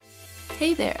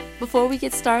Hey there! Before we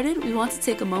get started, we want to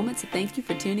take a moment to thank you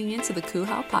for tuning in to the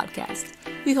Kuhau podcast.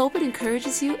 We hope it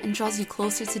encourages you and draws you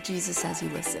closer to Jesus as you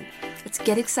listen. Let's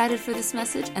get excited for this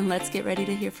message and let's get ready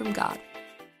to hear from God.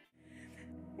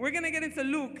 We're going to get into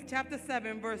Luke chapter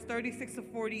 7, verse 36 to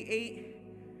 48.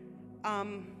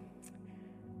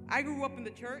 I grew up in the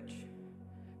church,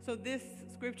 so this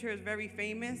scripture is very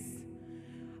famous.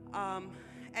 And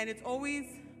it's always,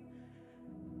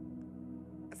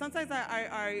 sometimes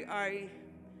I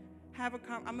have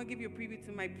I'm going to give you a preview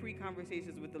to my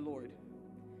pre-conversations with the Lord.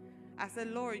 I said,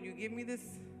 Lord, you give me this.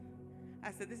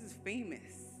 I said, this is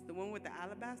famous. The one with the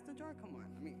alabaster jar? Come on.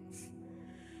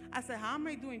 I said, how am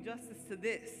I doing justice to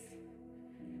this?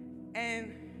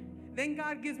 And then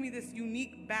God gives me this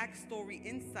unique backstory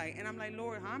insight. And I'm like,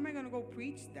 Lord, how am I going to go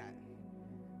preach that?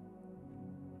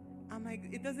 I'm like,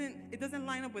 it doesn't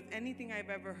line up with anything I've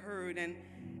ever heard. And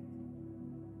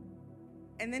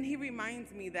then he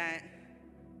reminds me that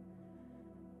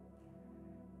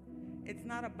it's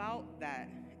not about that.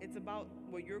 It's about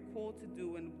what you're called to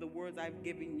do and the words I've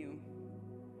given you.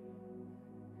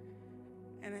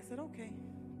 And I said, okay,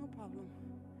 no problem.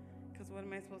 Because what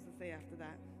am I supposed to say after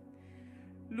that?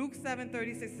 Luke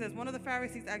 7:36 says, one of the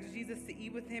Pharisees asked Jesus to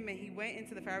eat with him, and he went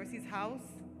into the Pharisee's house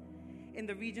in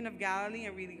the region of Galilee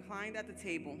and reclined at the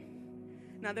table.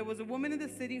 Now there was a woman in the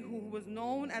city who was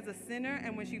known as a sinner,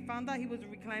 and when she found out he was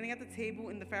reclining at the table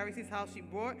in the Pharisee's house, she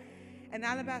brought an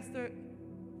alabaster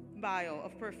vial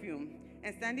of perfume,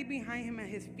 and standing behind him at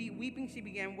his feet, weeping, she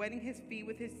began wetting his feet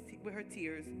with her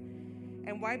tears,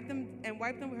 and wiped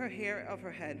them with her hair of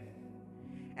her head,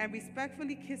 and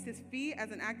respectfully kissed his feet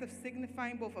as an act of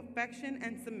signifying both affection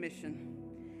and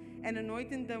submission, and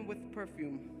anointing them with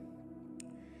perfume.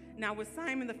 Now when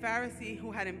Simon the Pharisee,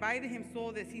 who had invited him,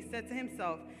 saw this, he said to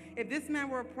himself, if this man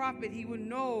were a prophet, he would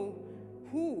know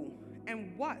who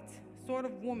and what sort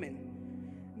of woman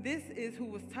this is who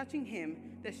was touching him,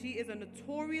 that she is a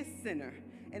notorious sinner,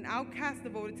 an outcast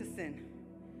devoted to sin.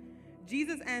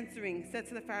 Jesus answering said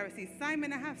to the Pharisee,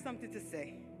 Simon, I have something to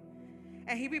say.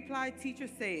 And he replied, Teacher,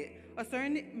 say it. A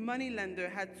certain moneylender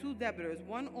had two debtors.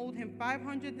 One owed him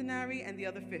 500 denarii and the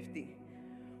other 50.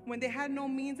 When they had no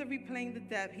means of repaying the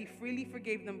debt, he freely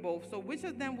forgave them both. So which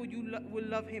of them would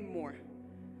love him more?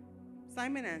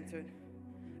 Simon answered,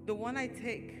 the one I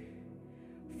take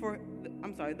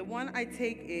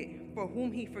it for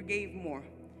whom he forgave more.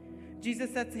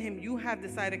 Jesus said to him, you have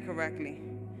decided correctly.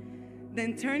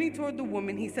 Then turning toward the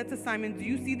woman, he said to Simon, do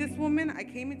you see this woman? I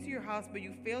came into your house, but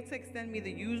you failed to extend me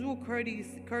the usual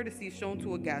courtesy shown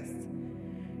to a guest.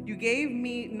 You gave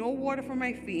me no water for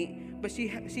my feet, but she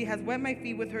has wet my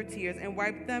feet with her tears and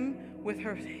wiped them with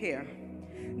her hair,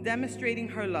 demonstrating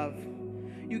her love.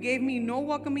 You gave me no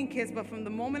welcoming kiss, but from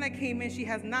the moment I came in, she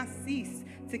has not ceased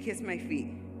to kiss my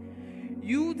feet.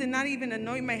 You did not even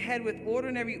anoint my head with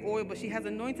ordinary oil, but she has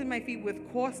anointed my feet with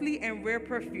costly and rare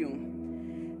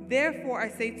perfume. Therefore, I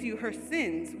say to you, her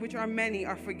sins, which are many,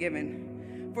 are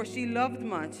forgiven. For she loved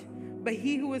much, but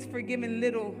he who is forgiven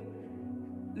little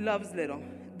loves little.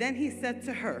 Then he said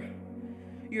to her,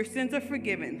 your sins are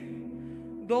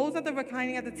forgiven. Those that were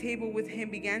reclining at the table with him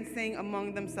began saying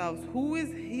among themselves, who is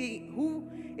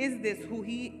this who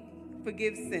he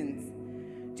forgives sins?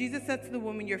 Jesus said to the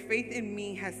woman, your faith in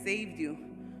me has saved you.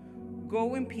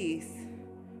 Go in peace,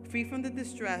 free from the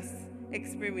distress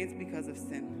experienced because of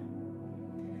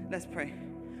sin. Let's pray.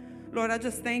 Lord, I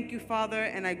just thank you, Father,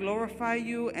 and I glorify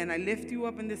you, and I lift you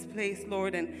up in this place,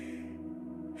 Lord. And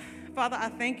Father, I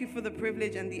thank you for the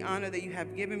privilege and the honor that you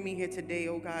have given me here today,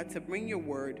 oh God, to bring your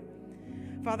word.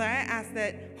 Father, I ask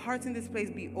that hearts in this place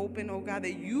be open, oh God,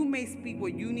 that you may speak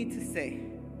what you need to say.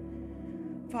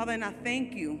 Father, and I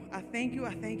thank you. I thank you,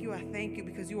 I thank you, I thank you,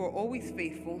 because you are always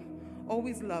faithful,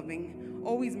 always loving,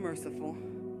 always merciful.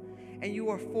 And you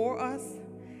are for us,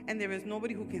 and there is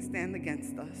nobody who can stand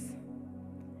against us.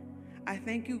 I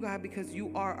thank you, God, because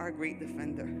you are our great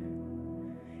defender.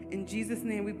 In Jesus'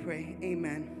 name we pray,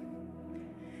 amen.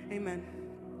 Amen.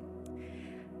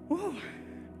 Woo.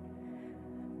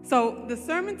 So the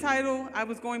sermon title, I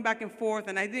was going back and forth,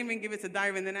 and I didn't even give it to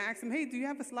Dyron. And then I asked him, hey, do you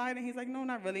have a slide? And he's like, no,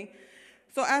 not really.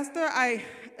 So after I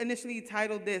initially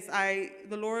titled this, I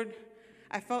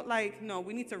felt like, no,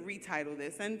 we need to retitle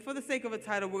this. And for the sake of a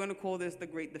title, we're going to call this The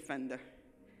Great Defender.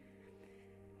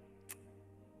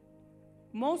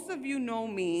 Most of you know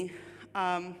me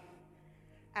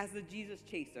as the Jesus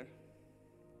chaser,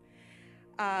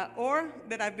 or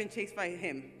that I've been chased by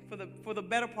him for the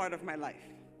better part of my life.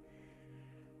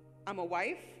 I'm a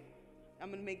wife. I'm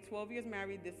going to make 12 years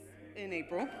married in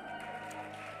April.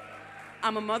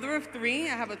 I'm a mother of 3. I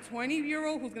have a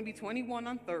 20-year-old who's going to be 21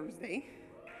 on Thursday,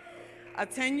 a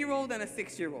 10-year-old, and a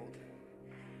 6-year-old.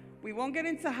 We won't get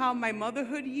into how my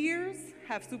motherhood years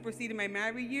have superseded my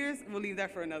married years. We'll leave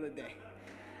that for another day.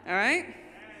 All right?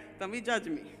 Don't be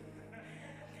judging me.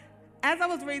 As I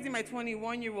was raising my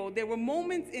 21-year-old, there were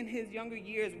moments in his younger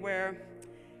years where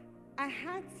I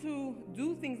had to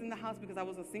do things in the house because I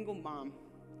was a single mom.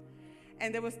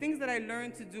 And there was things that I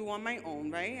learned to do on my own,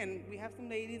 right? And we have some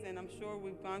ladies, and I'm sure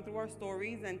we've gone through our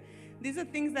stories, and these are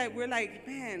things that we're like,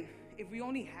 man, if we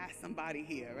only had somebody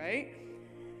here, right?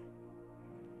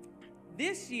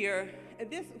 This year,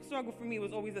 this struggle for me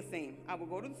was always the same. I would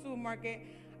go to the supermarket,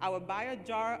 I would buy a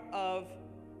jar of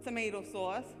tomato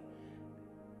sauce.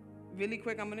 Really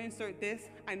quick, I'm gonna insert this.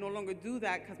 I no longer do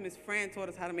that because Miss Fran taught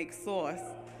us how to make sauce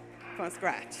from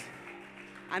scratch.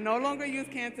 I no longer use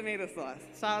canned tomato sauce.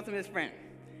 Shout out to Miss Fran.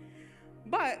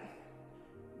 But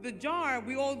the jar,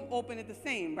 we all open it the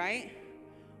same, right?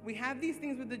 We have these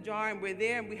things with the jar, and we're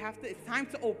there, and we have to, it's time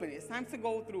to open it. It's time to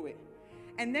go through it.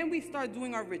 And then we start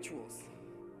doing our rituals.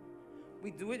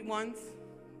 We do it once,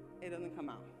 it doesn't come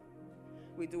out.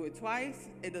 We do it twice,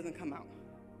 it doesn't come out.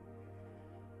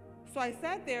 So I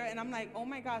sat there, and I'm like, oh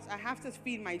my gosh, I have to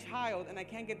feed my child, and I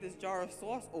can't get this jar of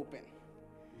sauce open.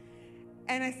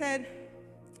 And I said,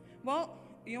 well,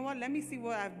 you know what? Let me see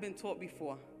what I've been taught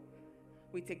before.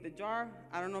 We take the jar.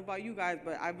 I don't know about you guys,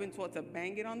 but I've been taught to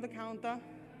bang it on the counter,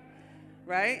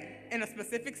 right? In a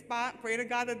specific spot. Pray to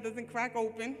God that it doesn't crack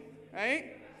open,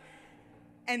 right?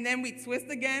 And then we twist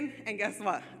again, and guess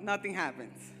what? Nothing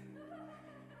happens.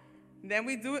 Then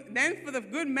we do it. Then for the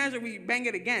good measure, we bang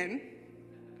it again,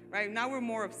 right? Now we're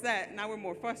more upset. Now we're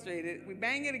more frustrated. We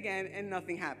bang it again, and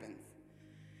nothing happens.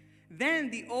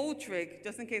 Then the old trick,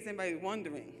 just in case anybody's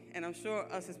wondering, and I'm sure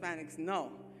us Hispanics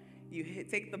know, you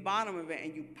take the bottom of it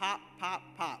and you pop, pop,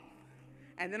 pop.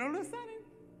 And then all of a sudden,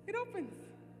 it opens.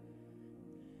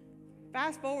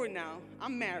 Fast forward now,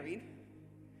 I'm married.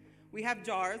 We have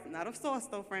jars, not of sauce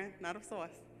though, friend, not of sauce.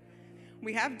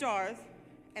 We have jars,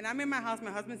 and I'm in my house,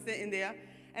 my husband's sitting there,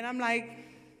 and I'm like,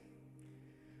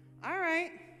 all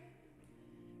right,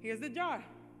 here's the jar.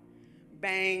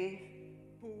 Bang,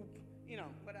 poop, you know,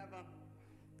 whatever.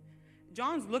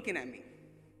 John's looking at me,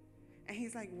 and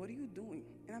he's like, what are you doing?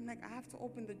 And I'm like, I have to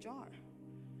open the jar.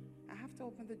 I have to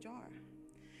open the jar.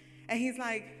 And he's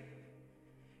like,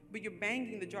 but you're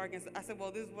banging the jar against it. I said,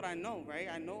 well, this is what I know, right?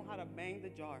 I know how to bang the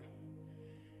jar.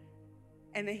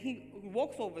 And then he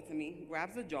walks over to me,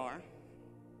 grabs the jar,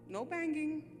 no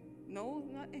banging, no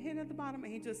not hitting at the bottom,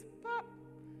 and he just pop,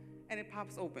 and it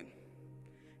pops open.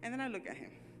 And then I look at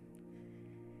him.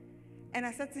 And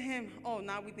I said to him, oh,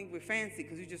 now we think we're fancy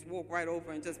because you just walk right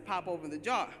over and just pop open the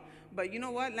jar. But you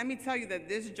know what? Let me tell you that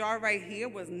this jar right here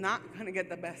was not going to get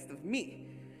the best of me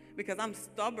because I'm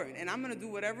stubborn and I'm going to do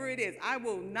whatever it is. I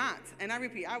will not, and I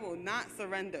repeat, I will not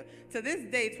surrender. To this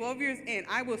day, 12 years in,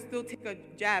 I will still take a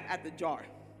jab at the jar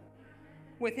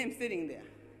with him sitting there.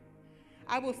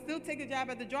 I will still take a jab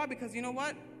at the jar because you know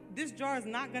what? This jar is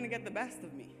not going to get the best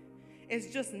of me.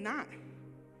 It's just not.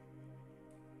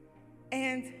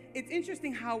 And it's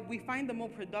interesting how we find the more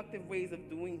productive ways of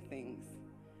doing things,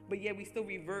 but yet we still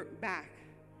revert back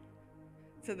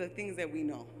to the things that we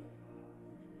know.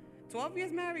 12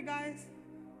 years married, guys.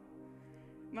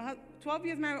 12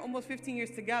 years married, almost 15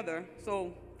 years together,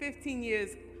 so 15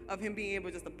 years of him being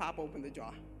able just to pop open the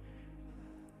jar.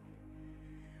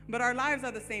 But our lives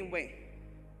are the same way.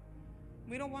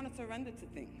 We don't want to surrender to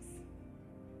things.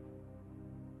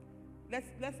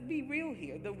 Let's be real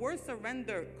here. The word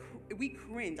surrender, we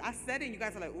cringe. I said it, and you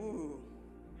guys are like, ooh.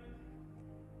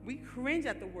 We cringe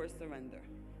at the word surrender.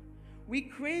 We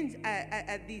cringe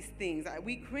at these things.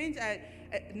 We cringe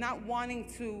at not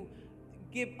wanting to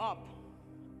give up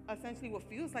essentially what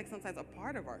feels like sometimes a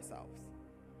part of ourselves,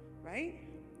 right?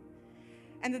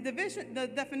 And the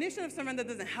definition of surrender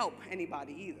doesn't help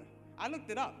anybody either. I looked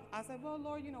it up. I said, well,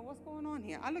 Lord, you know, what's going on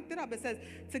here? I looked it up. It says,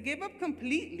 to give up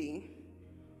completely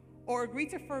or agree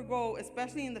to forgo,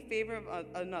 especially in the favor of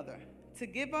another. To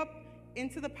give up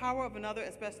into the power of another,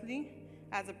 especially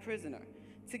as a prisoner.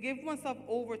 To give oneself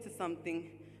over to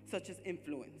something such as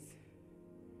influence.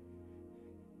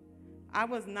 I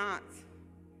was not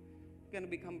going to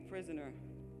become a prisoner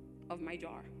of my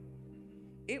jar.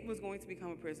 It was going to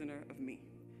become a prisoner of me.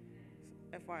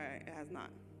 FYI, it has not.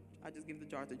 I just give the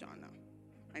jar to John now.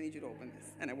 I need you to open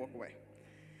this. And I walk away.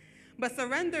 But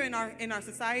surrender in our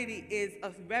society is a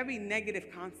very negative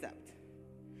concept.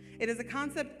 It is a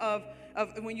concept of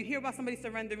when you hear about somebody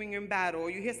surrendering in battle, or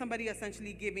you hear somebody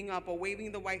essentially giving up or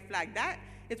waving the white flag, that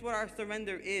is what our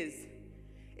surrender is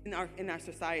in our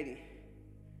society.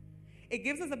 It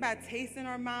gives us a bad taste in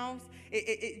our mouths.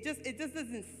 It just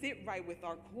doesn't sit right with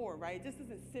our core, right? It just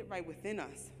doesn't sit right within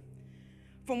us.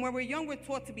 From where we're young, we're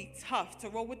taught to be tough, to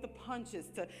roll with the punches,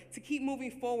 to keep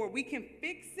moving forward. We can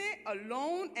fix it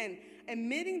alone, and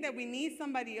admitting that we need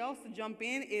somebody else to jump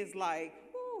in is like,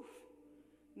 whew,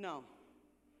 no,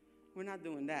 we're not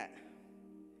doing that.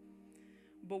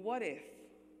 But what if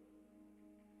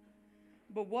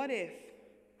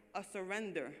a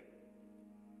surrender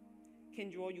can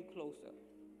draw you closer?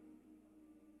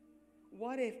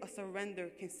 What if a surrender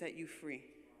can set you free?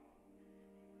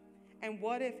 And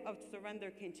what if a surrender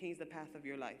can change the path of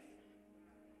your life?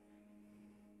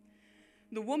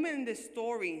 The woman in this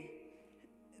story,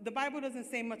 the Bible doesn't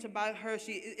say much about her.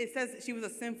 It says she was a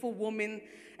sinful woman.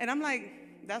 And I'm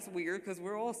like, that's weird, because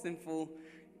we're all sinful,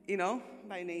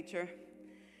 by nature.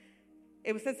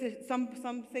 It was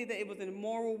some say that it was an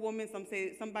immoral woman.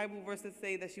 Some Bible verses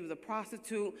say that she was a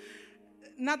prostitute.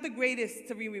 Not the greatest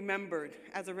to be remembered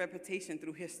as a reputation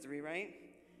through history, right?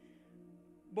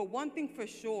 But one thing for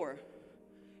sure,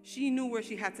 she knew where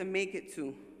she had to make it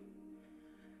to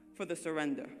for the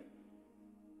surrender.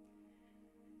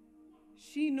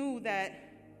 She knew that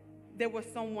there was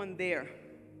someone there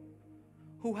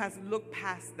who has looked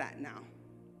past that now,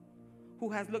 who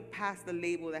has looked past the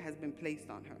label that has been placed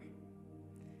on her.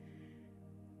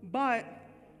 But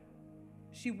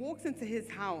she walks into his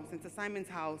house, into Simon's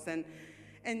house, and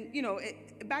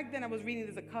back then I was reading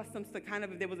there's a custom to kind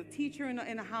of, if there was a teacher in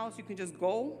a house, you can just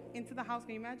go into the house.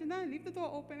 Can you imagine that? Leave the door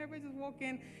open, everybody just walk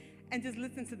in and just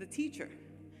listen to the teacher.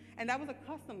 And that was a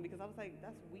custom because I was like,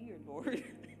 that's weird, Lord,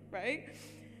 right?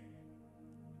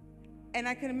 And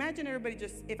I can imagine everybody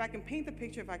just, if I can paint the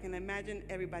picture, if I can imagine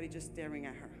everybody just staring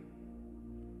at her.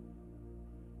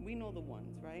 We know the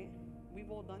ones, right?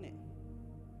 We've all done it.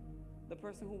 The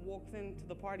person who walks into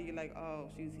the party, you're like, oh,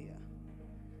 she's here.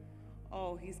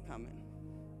 Oh, he's coming.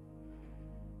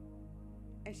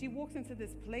 And she walks into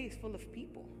this place full of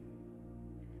people.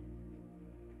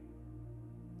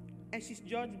 And she's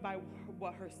judged by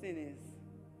what her sin is.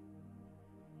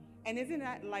 And isn't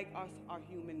that like us, our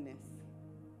humanness?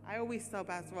 I always tell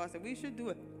Pastor Ross that we should do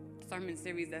a sermon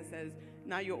series that says,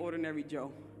 not your ordinary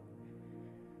Joe.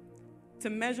 To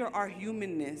measure our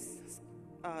humanness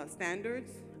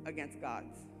standards against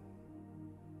God's.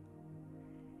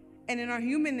 And in our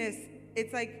humanness,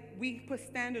 it's like we put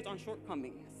standards on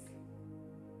shortcomings,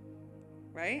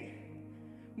 right?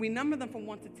 We number them from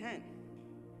 1 to 10.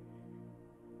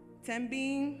 10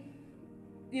 being,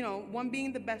 1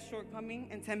 being the best shortcoming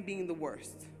and 10 being the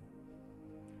worst.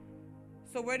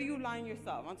 So where do you line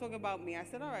yourself? I'm talking about me. I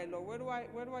said, all right, Lord,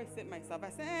 where do I sit myself? I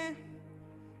said,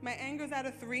 my anger's at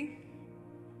a 3.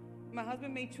 My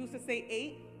husband may choose to say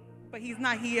 8, but he's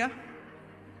not here.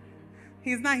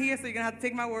 He's not here, so you're going to have to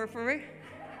take my word for it.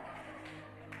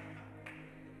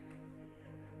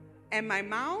 And my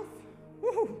mouth,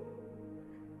 whoo,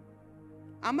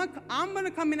 I'm going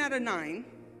to come in at a 9.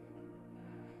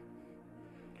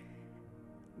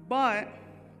 But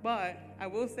I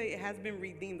will say it has been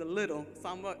redeemed a little, so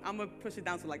I'm going to push it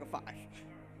down to like a 5.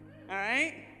 All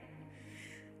right?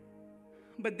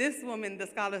 But this woman, the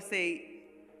scholars say,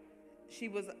 she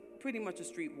was pretty much a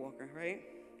streetwalker, right?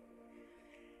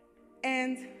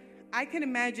 And I can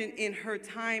imagine in her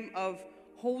time of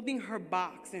holding her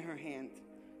box in her hand.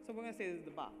 So we're going to say this is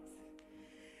the box.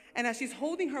 And as she's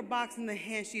holding her box in the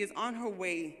hand, she is on her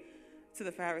way to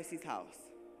the Pharisee's house.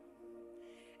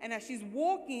 And as she's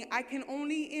walking, I can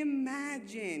only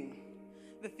imagine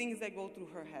the things that go through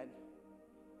her head.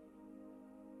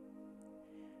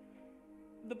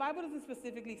 The Bible doesn't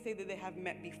specifically say that they have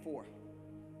met before.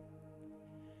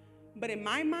 But in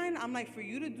my mind, I'm like, for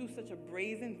you to do such a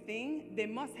brazen thing, there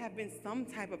must have been some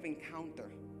type of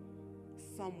encounter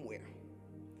somewhere.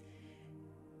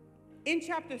 In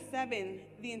chapter 7,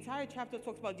 the entire chapter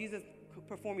talks about Jesus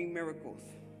performing miracles.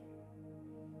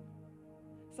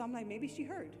 So I'm like, maybe she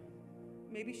heard.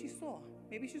 Maybe she saw.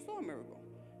 Maybe she saw a miracle,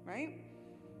 right?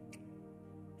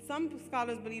 Some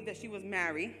scholars believe that she was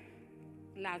Mary,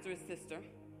 Lazarus' sister.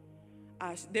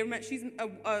 She's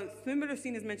a similar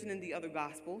scene is mentioned in the other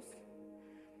Gospels,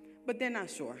 but they're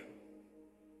not sure.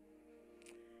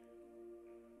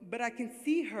 But I can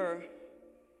see her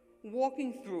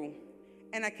walking through,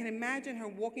 and I can imagine her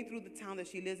walking through the town that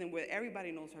she lives in where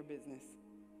everybody knows her business.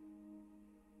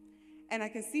 And I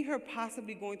can see her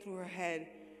possibly going through her head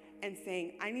and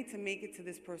saying, I need to make it to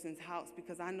this person's house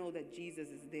because I know that Jesus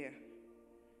is there.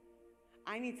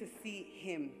 I need to see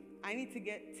him. I need to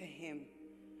get to him.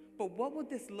 But what would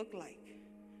this look like?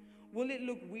 Will it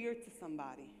look weird to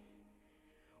somebody?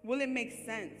 Will it make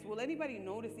sense? Will anybody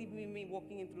notice even me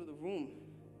walking in through the room?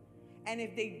 And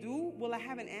if they do, will I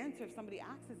have an answer if somebody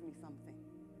asks me something?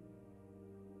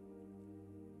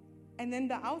 And then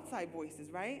the outside voices,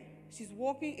 right? She's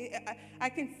walking. I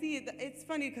can see it. It's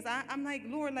funny because I'm like,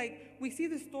 Lord, like, we see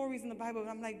the stories in the Bible, and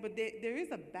I'm like, but there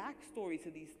is a backstory to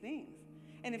these things.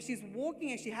 And if she's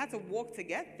walking, and she had to walk to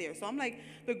get there. So I'm like,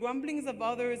 the grumblings of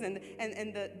others and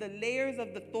the layers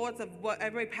of the thoughts of what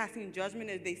everybody passing judgment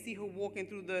as they see her walking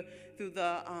through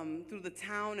the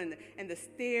town and the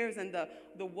stairs and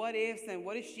the what ifs and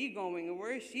what is she going and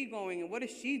where is she going and what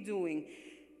is she doing.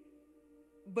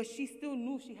 But she still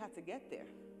knew she had to get there.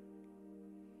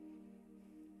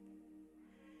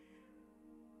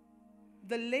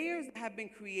 The layers have been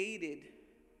created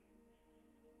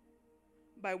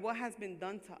by what has been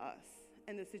done to us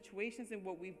and the situations in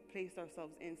what we've placed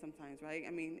ourselves in sometimes, right?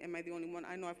 I mean, am I the only one?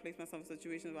 I know I've placed myself in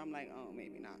situations where I'm like, oh,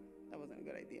 maybe not. That wasn't a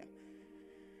good idea.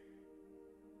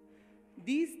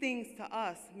 These things to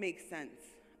us make sense.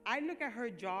 I look at her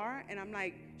jar and I'm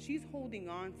like, she's holding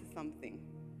on to something.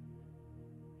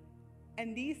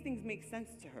 And these things make sense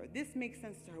to her. This makes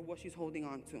sense to her, what she's holding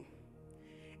on to.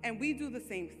 And we do the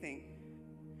same thing.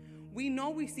 We know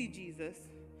we see Jesus.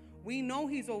 We know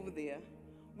he's over there.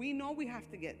 We know we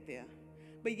have to get there.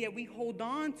 But yet we hold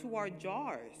on to our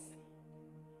jars.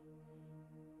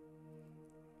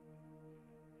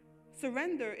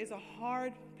 Surrender is a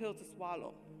hard pill to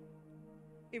swallow.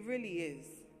 It really is.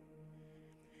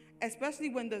 Especially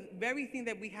when the very thing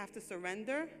that we have to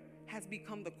surrender has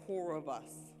become the core of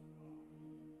us.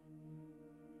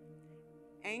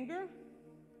 Anger,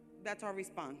 that's our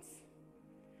response.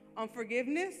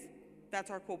 Unforgiveness, that's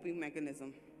our coping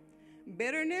mechanism.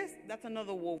 Bitterness, that's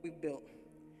another wall we've built.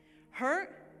 Hurt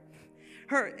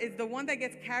is the one that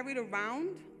gets carried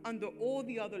around under all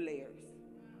the other layers.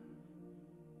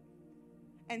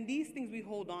 And these things we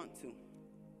hold on to.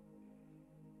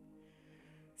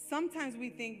 Sometimes we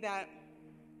think that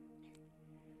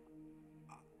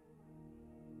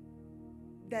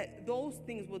those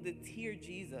things will deter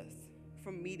Jesus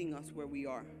from meeting us where we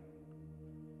are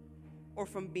or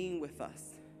from being with us.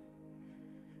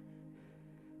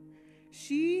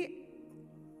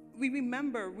 We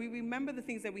remember the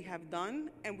things that we have done,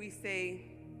 and we say,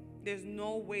 there's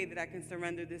no way that I can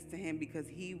surrender this to him because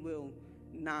he will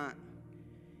not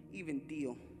even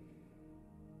deal.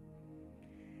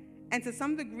 And to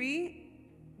some degree,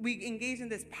 we engage in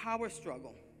this power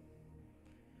struggle.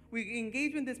 We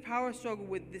engage in this power struggle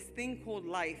with this thing called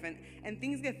life, and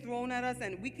things get thrown at us,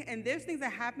 and there's things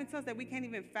that happen to us that we can't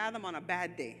even fathom on a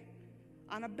bad day.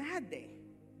 On a bad day.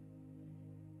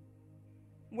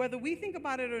 Whether we think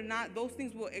about it or not, those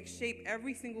things will shape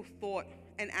every single thought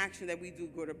and action that we do,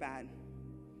 good or bad.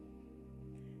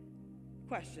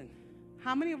 Question: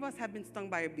 how many of us have been stung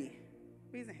by a bee?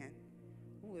 Raise a hand.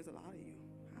 Oh, there's a lot of you.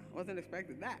 I wasn't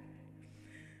expecting that.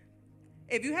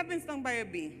 If you have been stung by a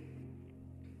bee,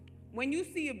 when you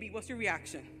see a bee, what's your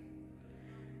reaction?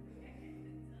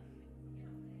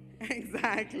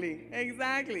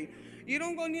 Exactly. You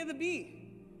don't go near the bee.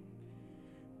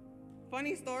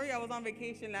 Funny story, I was on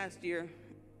vacation last year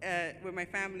with my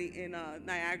family in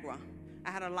Niagara.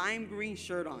 I had a lime green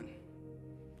shirt on.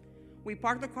 We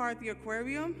parked the car at the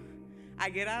aquarium. I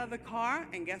get out of the car,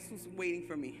 and guess who's waiting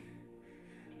for me?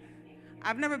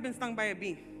 I've never been stung by a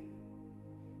bee.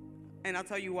 And I'll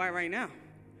tell you why right now.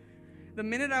 The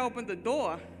minute I opened the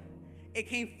door, it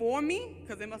came for me,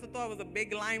 because they must have thought it was a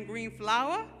big lime green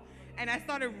flower, and I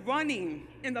started running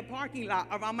in the parking lot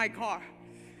around my car.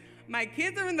 My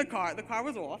kids are in the car. The car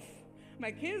was off.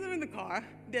 My kids are in the car.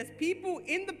 There's people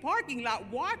in the parking lot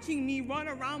watching me run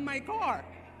around my car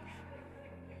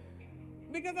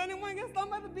because I didn't want to get stung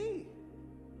by the bee.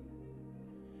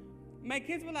 My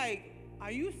kids were like,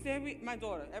 are you serious? My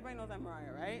daughter, everybody knows I'm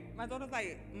Mariah, right? My daughter's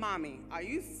like, Mommy, are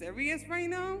you serious right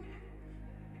now?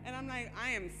 And I'm like,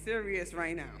 I am serious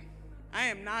right now. I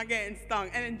am not getting stung.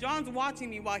 And then John's watching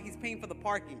me while he's paying for the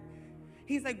parking.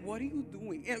 He's like, what are you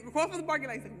doing? And across from the parking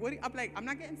lot, he's like, I'm like, I'm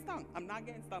not getting stung. I'm not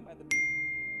getting stung by the bee.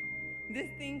 This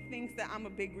thing thinks that I'm a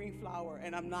big green flower,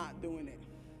 and I'm not doing it.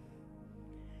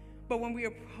 But when we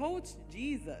approach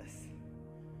Jesus,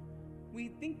 we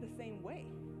think the same way.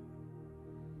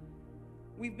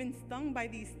 We've been stung by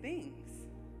these things.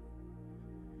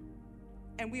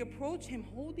 And we approach him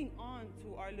holding on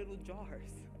to our little jars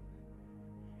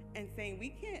and saying, we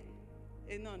can't,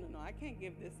 no, I can't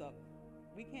give this up.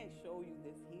 We can't show you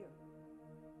this here.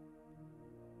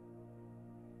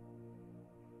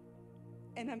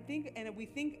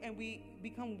 And we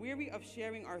become weary of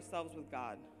sharing ourselves with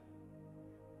God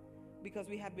because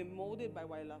we have been molded by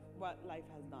what life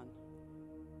has done.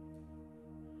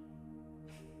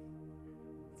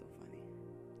 So funny.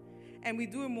 And we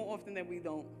do it more often than we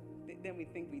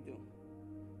think we do.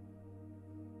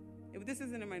 This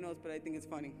isn't in my notes, but I think it's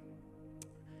funny.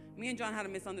 Me and John had a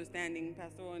misunderstanding.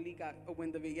 Pastor Owen Lee got a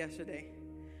wind of it yesterday.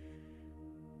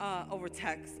 Over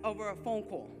text, over a phone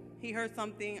call. He heard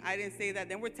something, I didn't say that.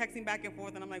 Then we're texting back and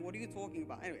forth, and I'm like, what are you talking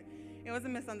about? Anyway, it was a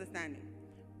misunderstanding.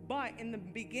 But in the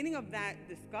beginning of that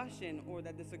discussion or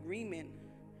that disagreement,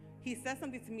 he said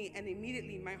something to me, and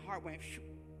immediately my heart went, shoo.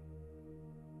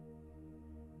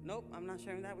 Nope, I'm not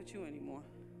sharing that with you anymore.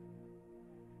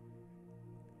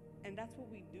 And that's what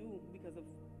we do because of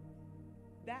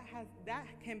that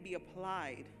can be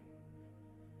applied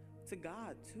to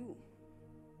God too.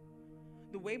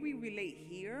 The way we relate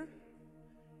here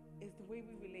is the way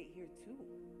we relate here too,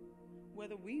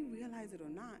 whether we realize it or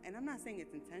not. And I'm not saying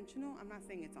it's intentional. I'm not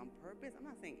saying it's on purpose. I'm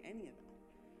not saying any of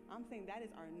that. I'm saying that is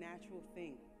our natural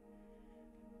thing.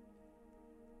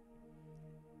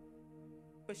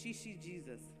 But she sees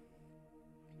Jesus.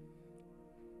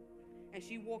 And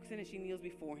she walks in and she kneels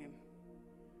before him.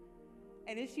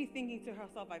 And is she thinking to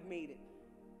herself, I've made it?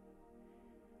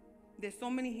 There's so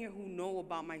many here who know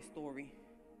about my story.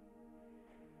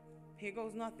 Here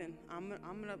goes nothing. I'm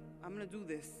gonna do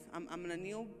this. I'm gonna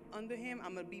kneel under him.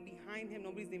 I'm gonna be behind him.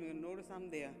 Nobody's even gonna notice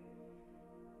I'm there.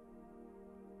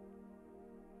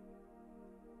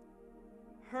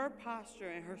 Her posture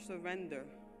and her surrender,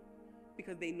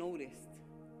 because they noticed,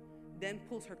 then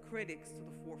pulls her critics to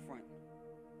the forefront.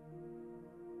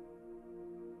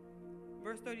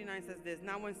 Verse 39 says this,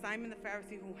 now when Simon the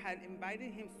Pharisee who had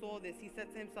invited him saw this, he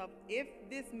said to himself, if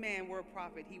this man were a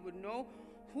prophet, he would know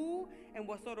who and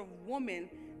what sort of woman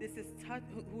this is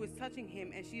who is touching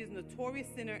him, and she is a notorious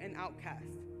sinner and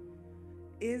outcast.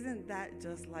 Isn't that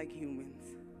just like humans?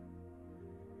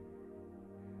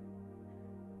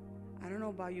 I don't know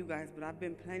about you guys, but I've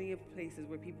been plenty of places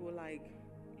where people are like,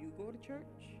 you go to church?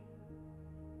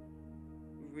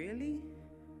 Really?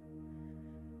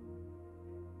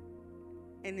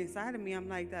 And inside of me, I'm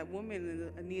like that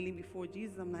woman kneeling before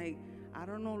Jesus. I'm like, I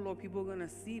don't know, Lord, people are going to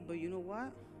see, but you know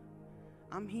what?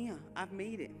 I'm here. I've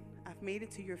made it. I've made it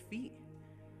to your feet.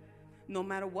 No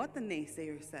matter what the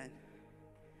naysayer said.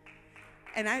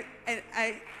 And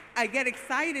I get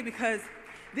excited because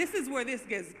this is where this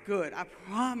gets good, I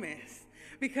promise.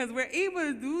 Because we're able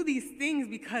to do these things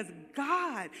because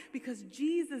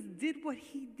Jesus did what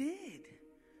he did.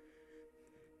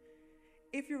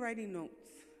 If you're writing notes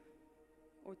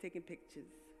or taking pictures,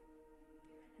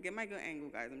 get my good angle,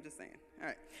 guys, I'm just saying. All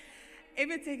right. If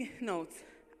you're taking notes,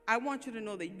 I want you to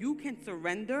know that you can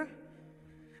surrender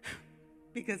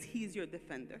because he's your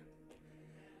defender.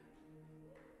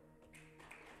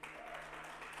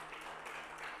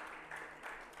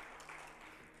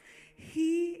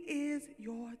 He is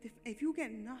your defender. If you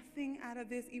get nothing out of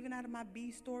this, even out of my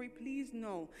B story, please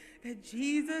know that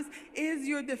Jesus is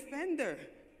your defender.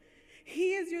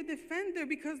 He is your defender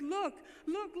because look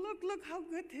how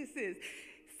good this is.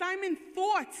 Simon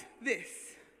thought this.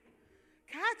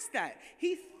 Catch that.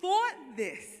 He thought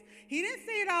this. He didn't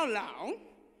say it out loud.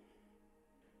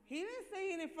 He didn't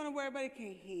say it in front of where everybody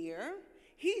can hear.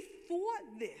 He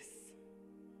thought this.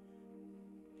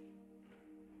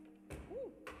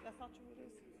 Ooh, that's how true it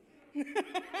is.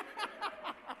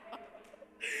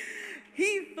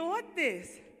 He thought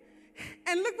this.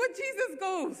 And look what Jesus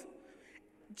goes.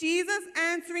 Jesus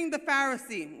answering the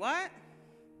Pharisee. What?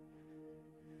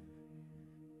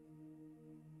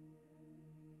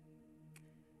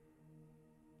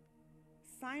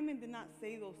 Simon did not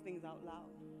say those things out loud.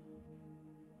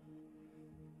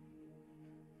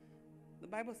 The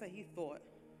Bible said he thought.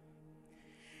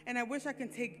 And I wish I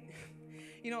could take,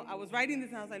 I was writing this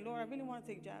and I was like, Lord, I really want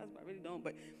to take jazz, but I really don't.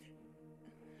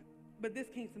 But this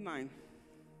came to mind.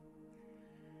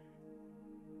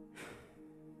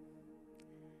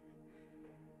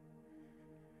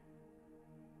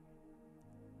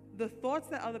 The thoughts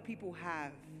that other people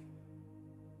have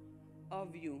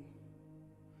of you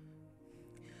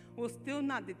will still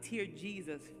not deter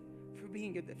Jesus for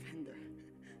being your defender.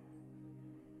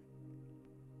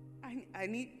 I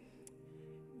need,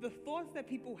 the thoughts that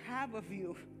people have of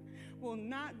you will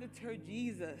not deter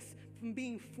Jesus from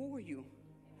being for you.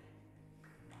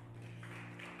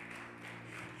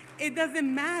 It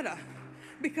doesn't matter,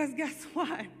 because guess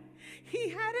what? He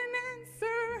had an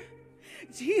answer.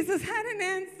 Jesus had an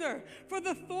answer for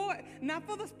the thought, not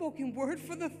for the spoken word,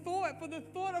 for the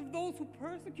thought of those who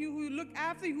persecute, who look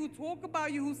after you, who talk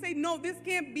about you, who say, no, this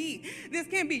can't be. This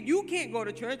can't be. You can't go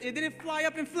to church. It didn't fly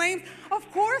up in flames. Of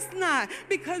course not,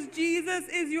 because Jesus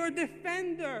is your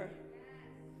defender.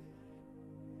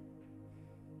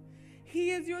 He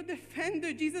is your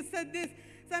defender. Jesus said this,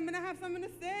 Simon, I have something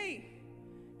to say.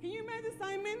 Can you imagine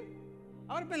Simon?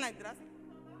 I would have been like, did I say that?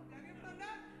 Have you ever done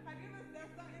that? Have you ever said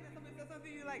something and somebody said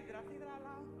something, you're like, did I say that out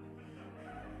loud?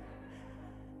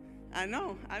 I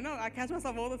know. I catch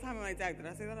myself all the time. I'm like, Dad, did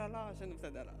I say that out loud? I shouldn't have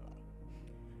said that out loud.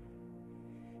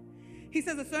 He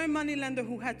says a certain moneylender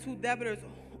who had two debtors,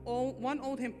 one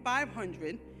owed him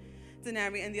 500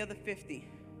 denarii and the other 50.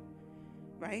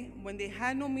 Right? When they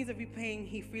had no means of repaying,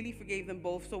 he freely forgave them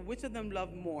both. So which of them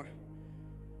loved more?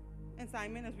 And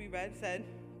Simon, as we read, said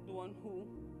the one who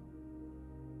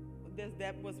this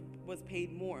debt was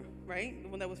paid more, right? The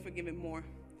one that was forgiven more.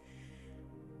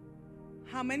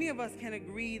 How many of us can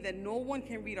agree that no one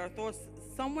can read our thoughts?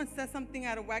 Someone says something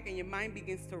out of whack and your mind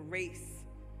begins to race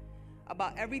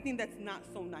about everything that's not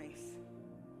so nice.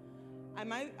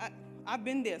 I've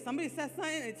been there. Somebody says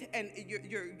something and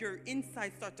your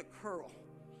insides start to curl.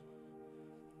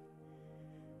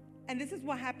 And this is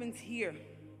what happens here.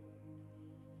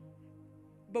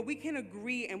 But we can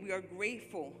agree and we are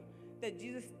grateful that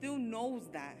Jesus still knows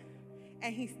that.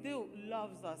 And he still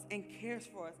loves us and cares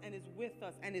for us and is with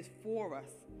us and is for us.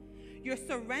 Your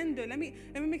surrender, let me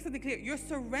make something clear. Your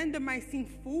surrender might seem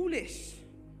foolish.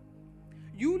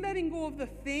 You letting go of the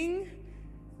thing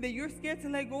that you're scared to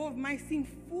let go of might seem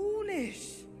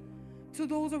foolish to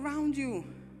those around you.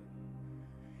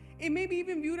 It may be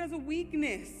even viewed as a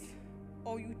weakness.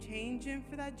 Oh, you changing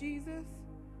for that Jesus?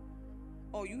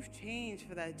 Oh, you've changed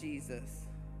for that Jesus.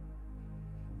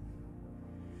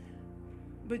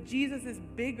 But Jesus is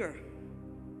bigger.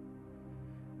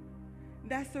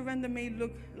 That surrender may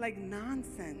look like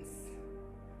nonsense.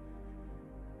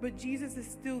 But Jesus is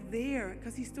still there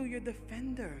because he's still your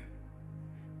defender.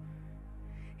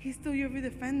 He's still your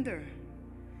defender.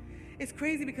 It's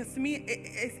crazy because to me,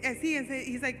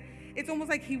 he's like, it's almost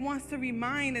like he wants to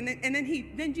remind, and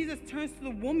then Jesus turns to the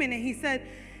woman and he said,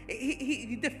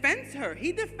 he defends her.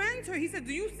 He defends her. He said,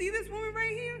 do you see this woman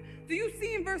right here? Do you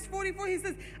see in verse 44? He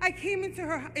says, I came into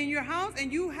your house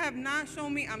and you have not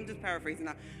shown me, I'm just paraphrasing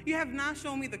now, you have not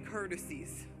shown me the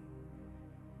courtesies.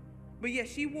 But yet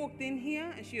she walked in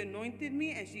here and she anointed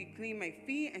me and she cleaned my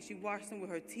feet and she washed them with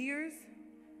her tears.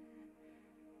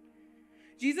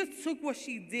 Jesus took what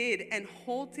she did and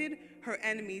halted her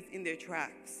enemies in their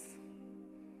tracks.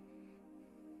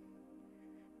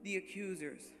 The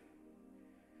accusers.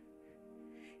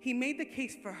 He made the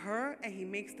case for her and he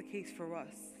makes the case for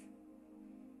us.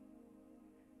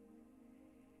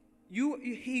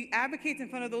 He advocates in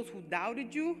front of those who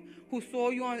doubted you, who saw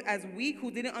you as weak,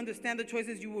 who didn't understand the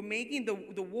choices you were making,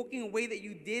 the walking away that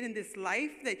you did in this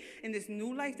life, in this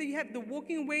new life that you have, the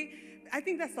walking away. I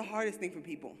think that's the hardest thing for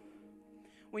people.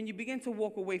 When you begin to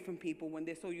walk away from people when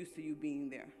they're so used to you being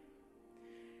there.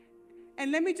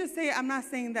 And let me just say, I'm not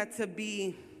saying that to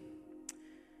be,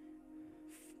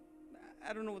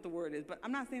 I don't know what the word is, but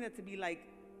I'm not saying that to be like,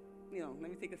 let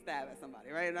me take a stab at somebody,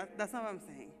 right? That's not what I'm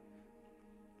saying.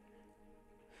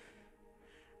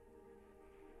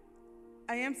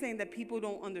 I am saying that people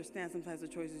don't understand sometimes the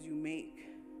choices you make.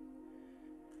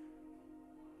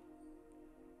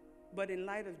 But in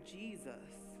light of Jesus,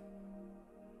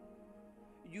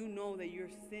 you know that your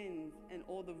sins and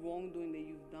all the wrongdoing that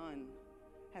you've done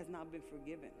has not been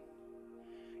forgiven.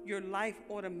 Your life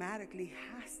automatically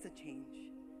has to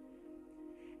change.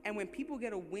 And when people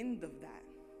get a wind of that,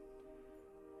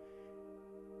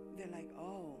 they're like,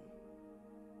 oh,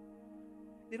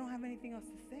 they don't have anything else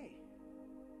to say.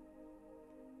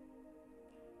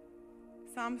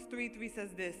 Psalms 3:3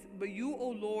 says this, but you, O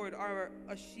Lord, are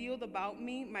a shield about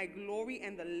me, my glory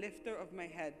and the lifter of my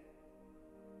head.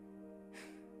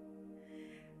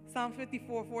 Psalm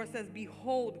 54:4 says,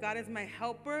 behold, God is my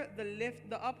helper,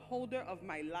 the upholder of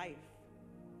my life.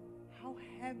 How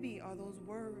heavy are those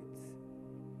words?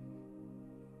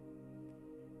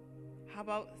 How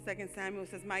about 2 Samuel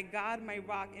says, my God, my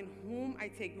rock, in whom I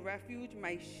take refuge,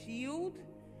 my shield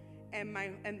and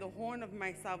the horn of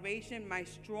my salvation, my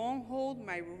stronghold,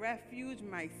 my refuge,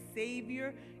 my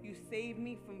Savior, you save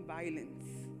me from violence.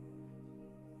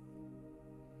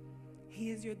 He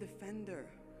is your defender.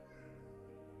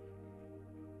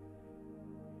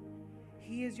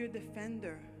 He is your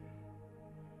defender.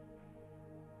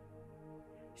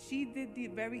 She did the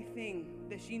very thing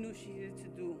that she knew she needed to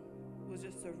do, was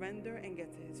just surrender and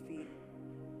get to his feet.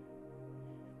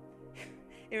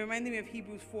 It reminded me of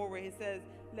Hebrews 4 where it says,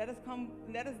 let us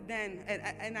then,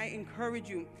 and I encourage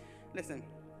you, listen,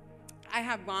 I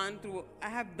have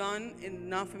done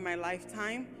enough in my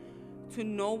lifetime to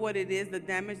know what it is, the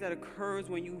damage that occurs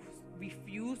when you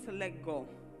refuse to let go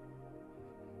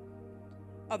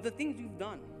of the things you've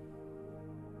done,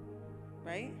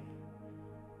 right?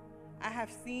 I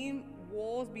have seen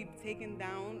walls be taken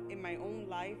down in my own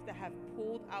life that have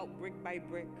pulled out brick by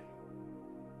brick.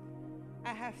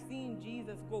 I have seen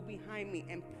Jesus go behind me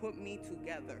and put me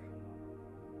together.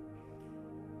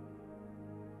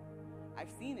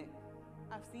 I've seen it.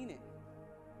 I've seen it.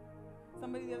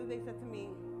 Somebody the other day said to me,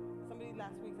 somebody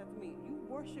last week said to me, you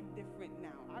worship different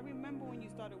now. I remember when you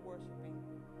started worshiping.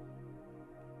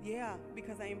 Yeah,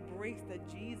 because I embraced that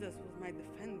Jesus was my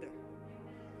defender.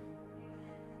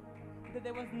 That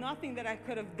there was nothing that I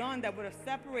could have done that would have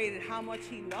separated how much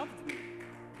he loved me.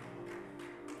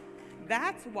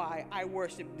 That's why I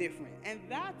worship different. And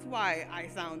that's why I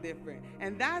sound different.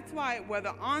 And that's why,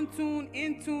 whether on tune,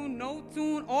 in tune, no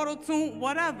tune, auto tune,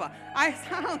 whatever,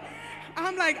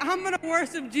 I'm like, I'm going to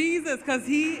worship Jesus because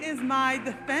he is my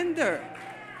defender.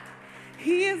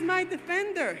 He is my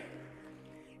defender.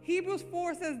 Hebrews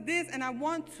 4 says this, and I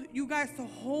want you guys to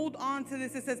hold on to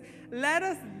this. It says, let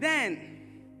us then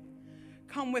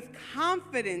come with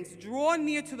confidence, draw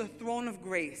near to the throne of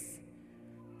grace,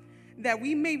 that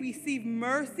we may receive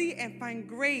mercy and find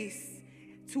grace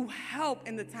to help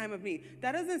in the time of need.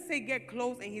 That doesn't say get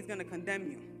close and he's going to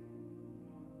condemn you.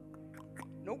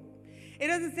 Nope. It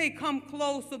doesn't say come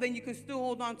close so then you can still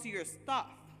hold on to your stuff.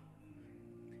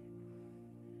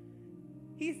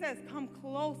 He says come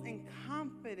close in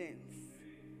confidence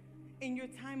in your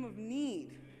time of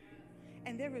need.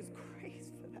 And there is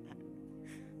grace for that.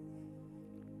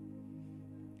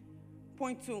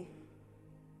 Point 2.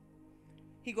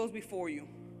 He goes before you.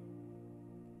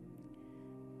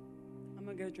 I'm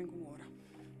going to get a drink of water.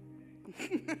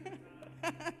 Take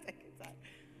your time.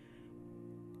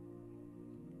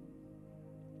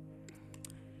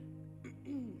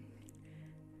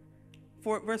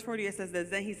 Verse 48 says this,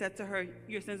 then he said to her,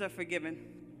 your sins are forgiven.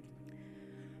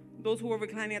 Those who were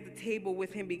reclining at the table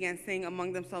with him began saying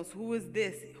among themselves, who is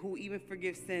this who even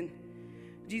forgives sin?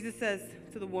 Jesus says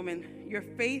to the woman, your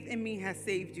faith in me has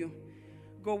saved you.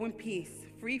 Go in peace,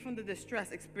 free from the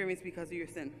distress experienced because of your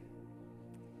sin.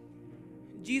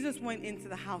 Jesus went into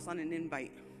the house on an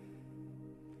invite.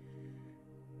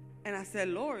 And I said,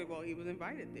 Lord, well, he was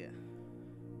invited there.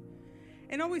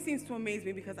 It always seems to amaze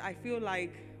me because I feel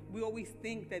like we always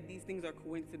think that these things are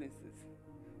coincidences.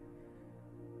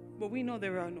 But we know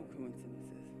there are no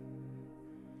coincidences.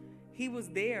 He was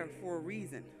there for a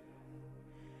reason.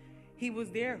 He was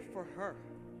there for her.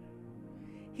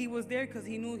 He was there because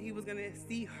he knew he was going to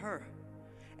see her.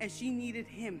 And she needed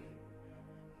him.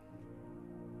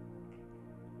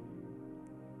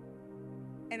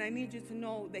 And I need you to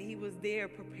know that he was there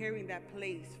preparing that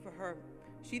place for her.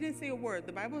 She didn't say a word.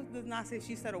 The Bible does not say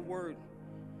she said a word.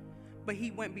 But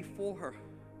he went before her.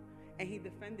 And he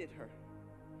defended her.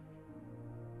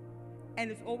 And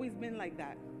it's always been like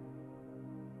that.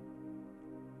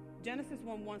 Genesis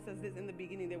 1:1 says this, in the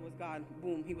beginning there was God.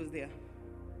 Boom, he was there.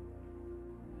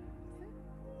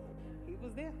 He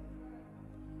was there.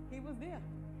 He was there.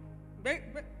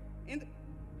 In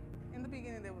the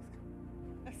beginning there was.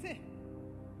 That's it.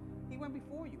 He went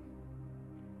before you.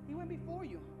 He went before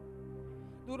you.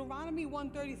 Deuteronomy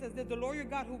 1:30 says that the Lord your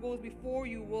God who goes before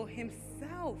you will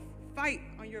himself fight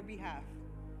on your behalf.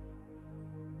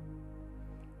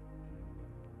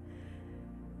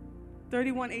 Psalm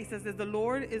 31:8 says that the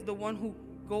Lord is the one who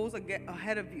goes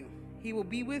ahead of you. He will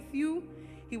be with you.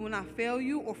 He will not fail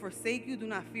you or forsake you. Do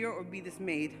not fear or be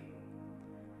dismayed.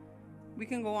 We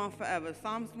can go on forever.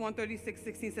 Psalms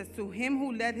 136:16 says, to him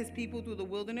who led his people through the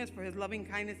wilderness, for his loving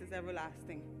kindness is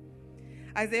everlasting.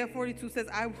 Isaiah 45:2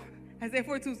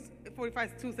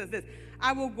 says this,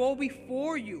 I will go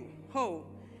before you,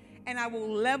 and I will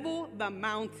level the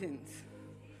mountains.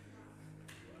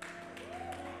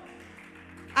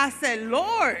 I said,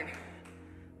 Lord,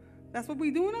 that's what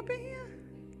we doing up in here?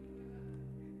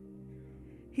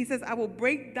 He says, I will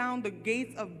break down the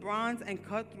gates of bronze and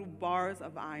cut through bars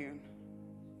of iron.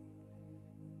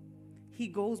 He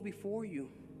goes before you.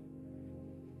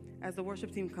 As the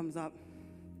worship team comes up.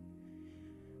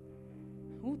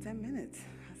 Ooh, 10 minutes.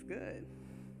 That's good.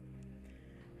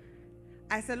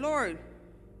 I said, Lord,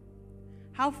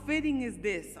 how fitting is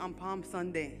this on Palm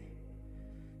Sunday?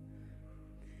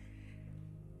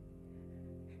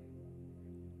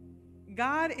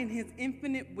 God, in his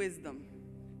infinite wisdom,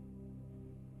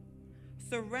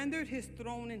 surrendered his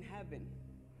throne in heaven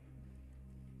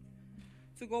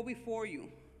to go before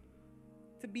you,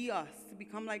 to be us, to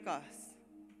become like us,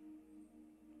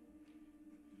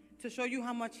 to show you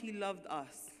how much he loved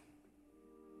us.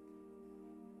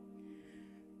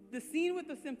 The scene with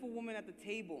the sinful woman at the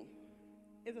table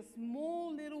is a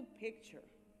small little picture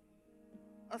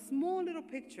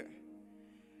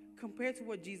compared to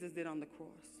what Jesus did on the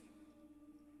cross.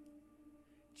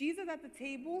 Jesus at the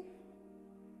table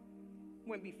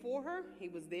went before her. He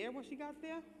was there when she got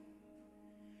there.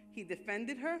 He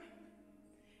defended her.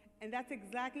 And that's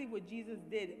exactly what Jesus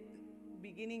did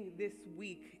beginning this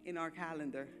week in our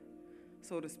calendar,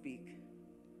 so to speak.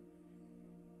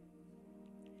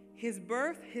 His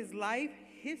birth, his life,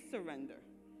 his surrender,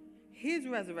 his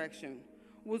resurrection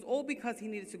was all because he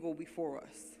needed to go before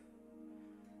us.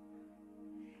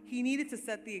 He needed to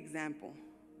set the example.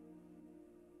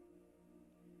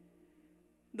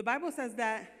 The Bible says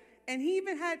that, and he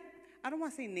even had, I don't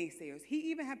want to say naysayers,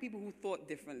 he even had people who thought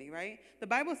differently, right? The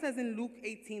Bible says in Luke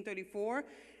 18:34,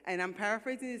 and I'm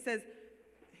paraphrasing, it says,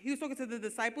 he was talking to the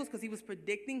disciples because he was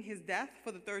predicting his death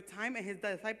for the third time, and his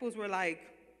disciples were like,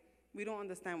 we don't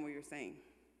understand what you're saying.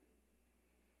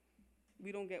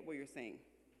 We don't get what you're saying.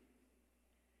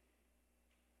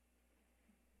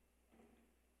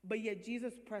 But yet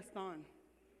Jesus pressed on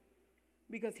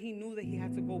because he knew that he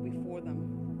had to go before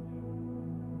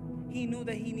them. He knew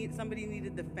that somebody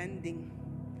needed defending.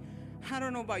 I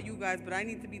don't know about you guys, but I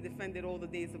need to be defended all the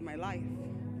days of my life.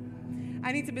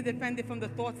 I need to be defended from the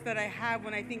thoughts that I have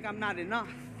when I think I'm not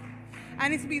enough. I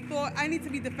need to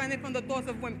be defended from the thoughts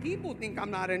of when people think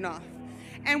I'm not enough.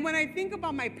 And when I think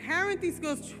about my parenting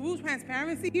skills, true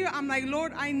transparency here, I'm like,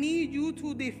 Lord, I need you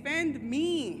to defend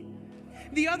me.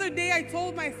 The other day I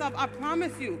told myself, I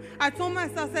promise you, I told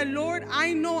myself, I said, Lord,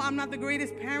 I know I'm not the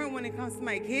greatest parent when it comes to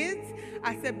my kids.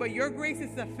 I said, but your grace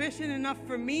is sufficient enough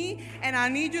for me, and I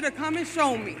need you to come and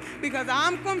show me because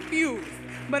I'm confused.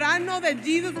 But I know that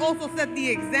Jesus also set the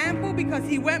example because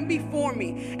he went before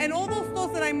me. And all those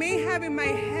thoughts that I may have in my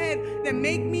head that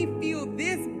make me feel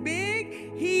this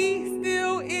big, he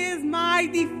still is my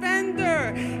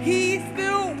defender. He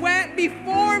still went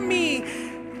before me.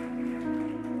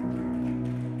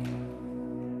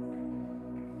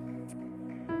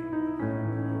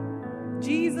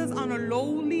 Jesus on a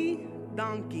lowly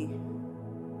donkey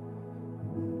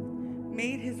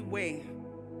made his way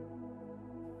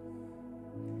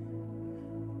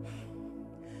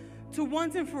to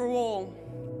once and for all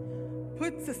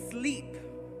put to sleep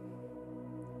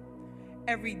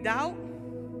every doubt,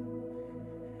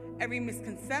 every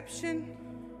misconception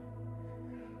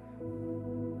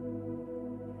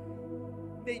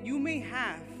that you may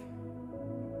have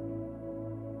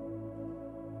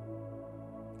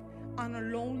on a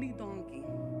lonely donkey.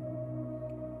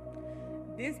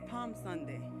 This Palm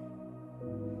Sunday,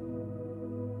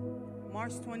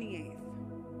 March 28th,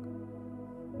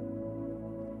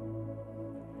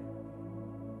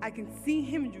 I can see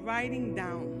him riding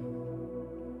down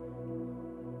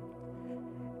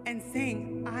and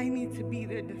saying, I need to be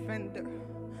their defender.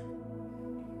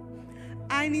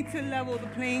 I need to level the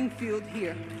playing field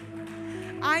here.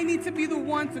 I need to be the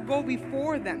one to go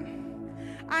before them.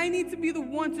 I need to be the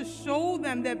one to show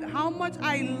them that how much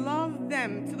I love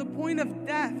them to the point of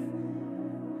death,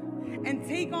 and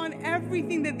take on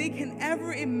everything that they can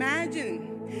ever imagine,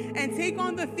 and take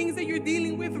on the things that you're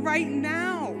dealing with right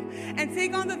now, and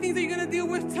take on the things that you're going to deal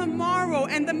with tomorrow,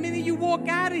 and the minute you walk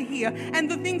out of here, and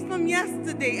the things from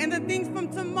yesterday, and the things from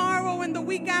tomorrow, and the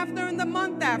week after, and the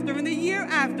month after, and the year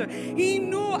after. He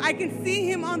knew. I can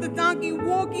see him on the donkey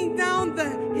walking down the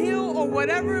hill or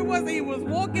whatever it was that he was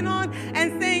walking on,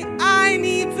 and saying, I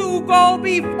need to go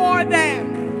before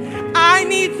them. I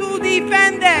need to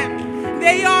defend them.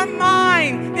 They are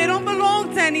mine. They don't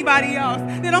belong to anybody else.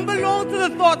 They don't belong to the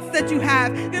thoughts that you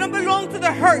have. They don't belong to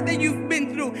the hurt that you've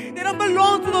been through. They don't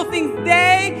belong to those things.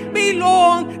 They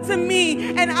belong to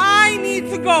me. And I need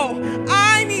to go.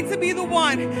 I need to be the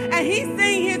one. And he's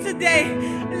saying here today,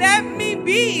 let me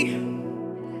be.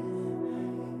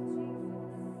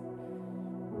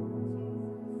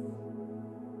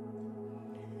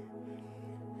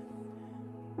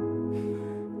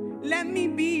 Let me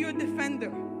be your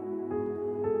defender.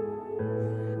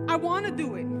 I want to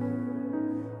do it.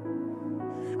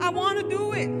 I want to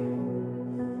do it.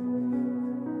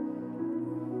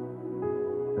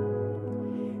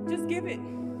 Just give it.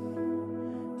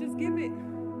 Just give it.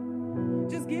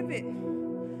 Just give it.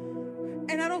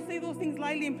 And I don't say those things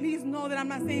lightly, and please know that I'm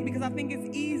not saying because I think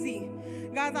it's easy.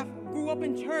 Guys, I grew up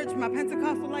in church, my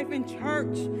Pentecostal life in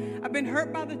church. I've been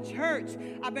hurt by the church.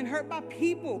 I've been hurt by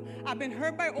people. I've been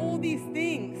hurt by all these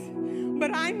things.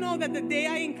 But I know that the day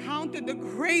I encountered the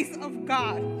grace of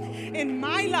God in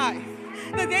my life,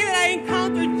 the day that I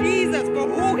encountered Jesus for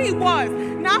who he was,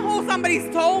 not who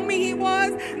somebody's told me he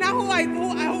was, not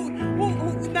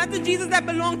not the Jesus that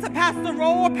belonged to Pastor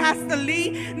Rowe or Pastor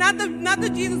Lee, not the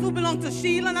Jesus who belonged to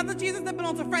Sheila, not the Jesus that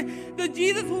belonged to Frank, the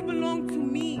Jesus who belonged to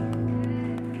me.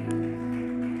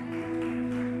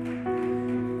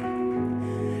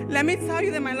 Let me tell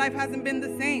you that my life hasn't been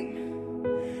the same.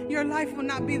 Your life will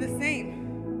not be the same.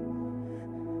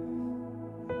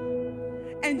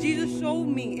 And Jesus showed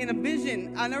me in a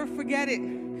vision. I'll never forget it.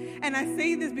 And I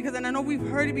say this because, and I know we've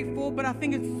heard it before, but I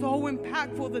think it's so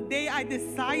impactful. The day I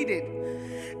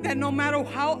decided that no matter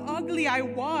how ugly I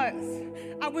was,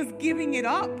 I was giving it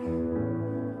up.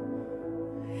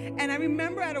 And I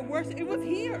remember at a worship, it was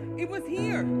here.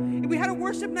 We had a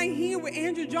worship night here with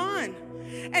Andrew John.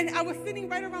 And I was sitting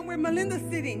right around where Melinda's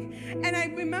sitting. And I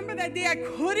remember that day I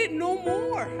couldn't no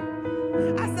more.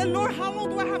 I said, Lord, how long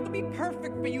do I have to be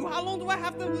perfect for you? How long do I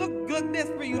have to look good this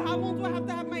for you? How long do I have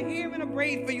to have my hair in a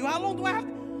braid for you? How long,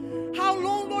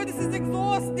 Lord? This is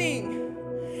exhausting.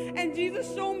 And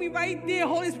Jesus showed me right there,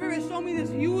 Holy Spirit showed me this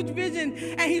huge vision.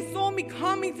 And he saw me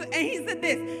coming to, and he said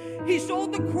this. He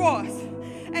showed the cross.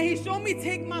 And he showed me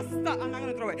take my stuff. I'm not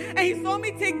going to throw it. And he saw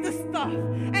me take the stuff.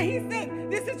 And he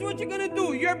said, this is what you're going to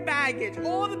do. Your baggage.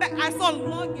 All the baggage. I saw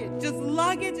luggage. Just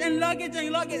luggage and luggage and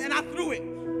luggage. And I threw it.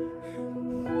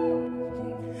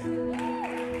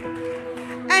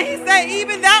 And he said,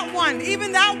 even that one,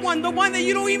 the one that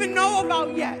you don't even know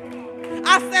about yet.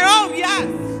 I said, oh, yes.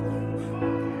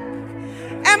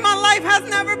 And my life has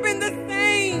never been the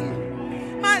same.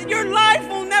 Your life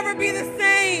will never be the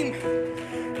same.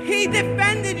 He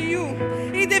defended you.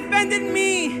 He defended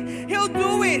me. He'll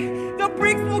do it. The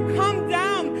bricks will come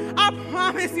down. I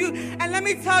promise you. And let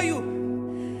me tell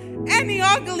you, any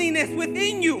ugliness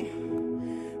within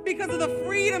you, because of the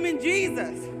freedom in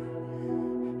Jesus,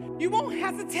 you won't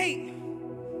hesitate.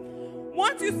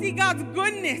 Once you see God's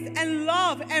goodness and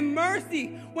love and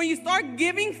mercy, when you start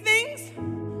giving things,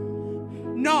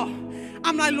 no,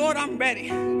 I'm like, Lord, I'm ready.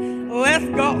 Let's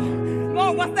go.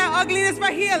 Lord, what's that ugliness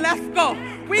right here? Let's go.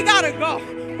 We gotta go.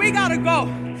 We gotta go.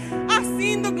 I've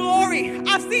seen the glory.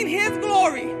 I've seen his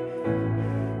glory.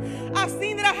 I've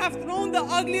seen that I have thrown the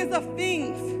ugliest of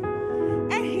things,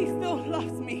 and he still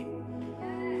loves me.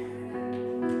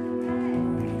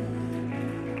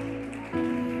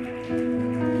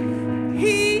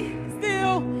 He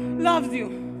still loves you.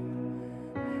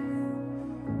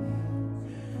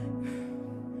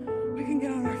 We can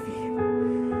get on our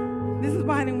feet. This is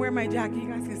why I didn't wear my jacket. You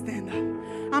guys can stand up.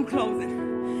 I'm closing.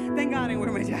 Thank God I didn't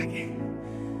wear my jacket.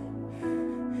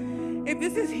 If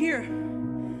this is here,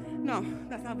 no,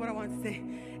 that's not what I wanted to say.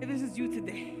 If this is you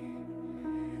today,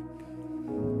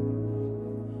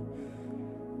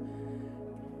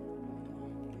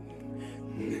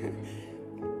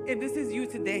 if this is you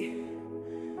today,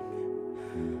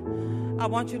 I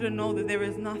want you to know that there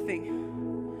is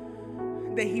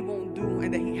nothing that he won't do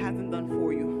and that he hasn't done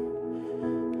for you.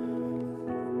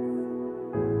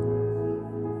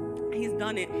 He's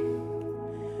done it.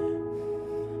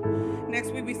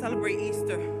 Next week we celebrate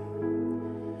Easter.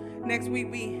 Next week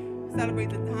we celebrate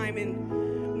the time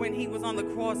when he was on the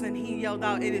cross and he yelled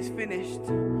out, "It is finished."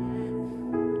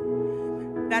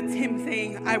 That's him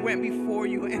saying, "I went before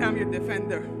you and I'm your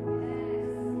defender."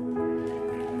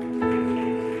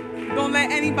 Don't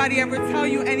let anybody ever tell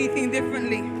you anything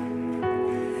differently.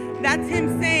 That's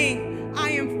him saying,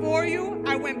 "I am for you,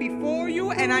 I went before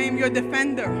you, and I am your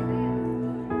defender."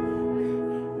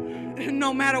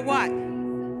 No matter what.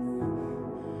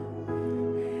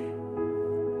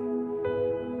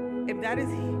 If that is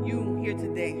you here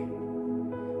today,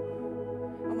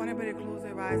 I want everybody to close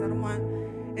their eyes. I don't want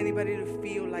anybody to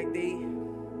feel like they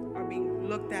are being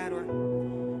looked at,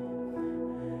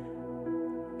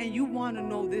 and you want to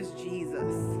know this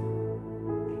Jesus.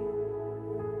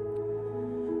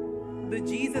 The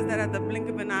Jesus that at the blink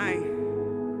of an eye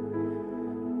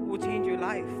will change your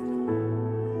life.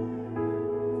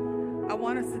 I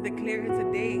want us to declare it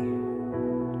today.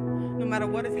 No matter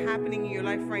what is happening in your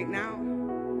life right now,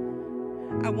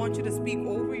 I want you to speak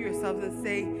over yourselves and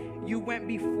say, "You went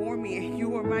before me and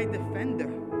you are my defender."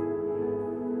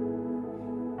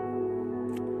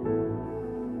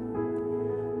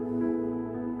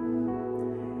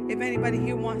 If anybody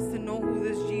here wants to know who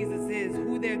this Jesus is,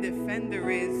 who their defender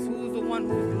is, who's the one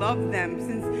who's loved them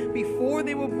since before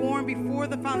they were born, before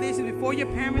the foundation, before your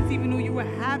parents even knew you were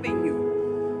having you,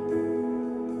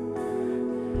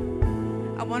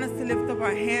 I want us to lift up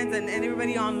our hands, and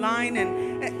everybody online, and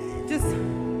just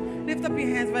lift up your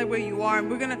hands right where you are, and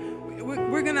we're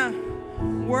gonna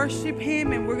worship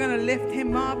him, and we're gonna lift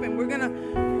him up, and we're gonna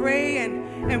pray, and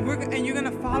you're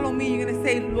gonna follow me. You're gonna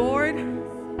say, "Lord,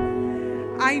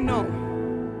 I know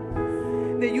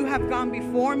that you have gone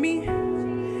before me,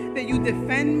 that you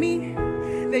defend me,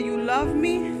 that you love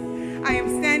me. I am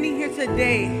standing here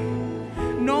today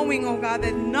knowing, oh God,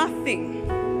 that nothing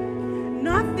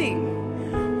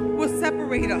will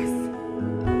separate us.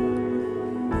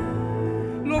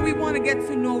 Lord, we want to get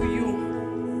to know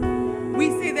you. We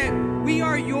say that we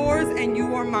are yours and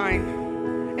you are mine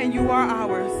and you are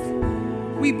ours.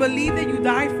 We believe that you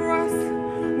died for us.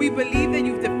 We believe that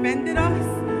you've defended us.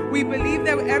 We believe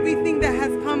that everything that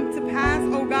has come to pass,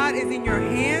 oh God, is in your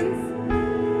hands.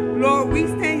 Lord, we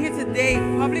stand here today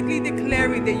publicly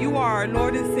declaring that you are our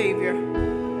Lord and Savior.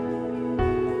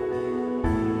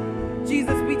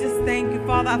 Jesus, we just thank you,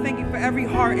 Father. I thank you for every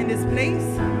heart in this place.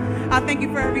 I thank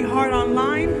you for every heart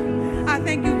online. I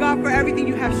thank you, God, for everything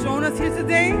you have shown us here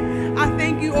today. I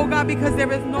thank you, oh God, because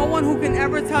there is no one who can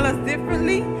ever tell us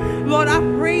differently. Lord, I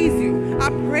praise you. I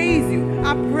praise you.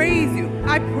 I praise you.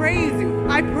 I praise you.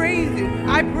 I praise you.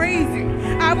 I praise you.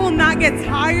 I will not get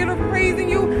tired of praising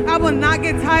you. I will not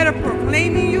get tired of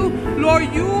proclaiming you. Lord,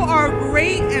 you are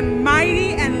great and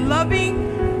mighty and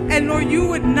loving. And Lord, you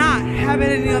would not have it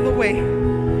any other way.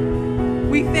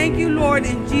 We thank you, Lord.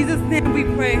 In Jesus' name we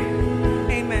pray.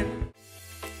 Amen.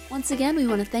 Once again, we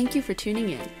want to thank you for tuning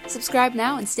in. Subscribe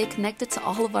now and stay connected to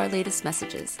all of our latest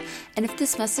messages. And if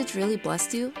this message really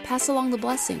blessed you, pass along the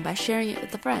blessing by sharing it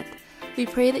with a friend. We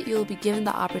pray that you will be given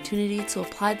the opportunity to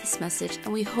apply this message,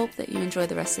 and we hope that you enjoy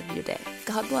the rest of your day.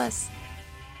 God bless.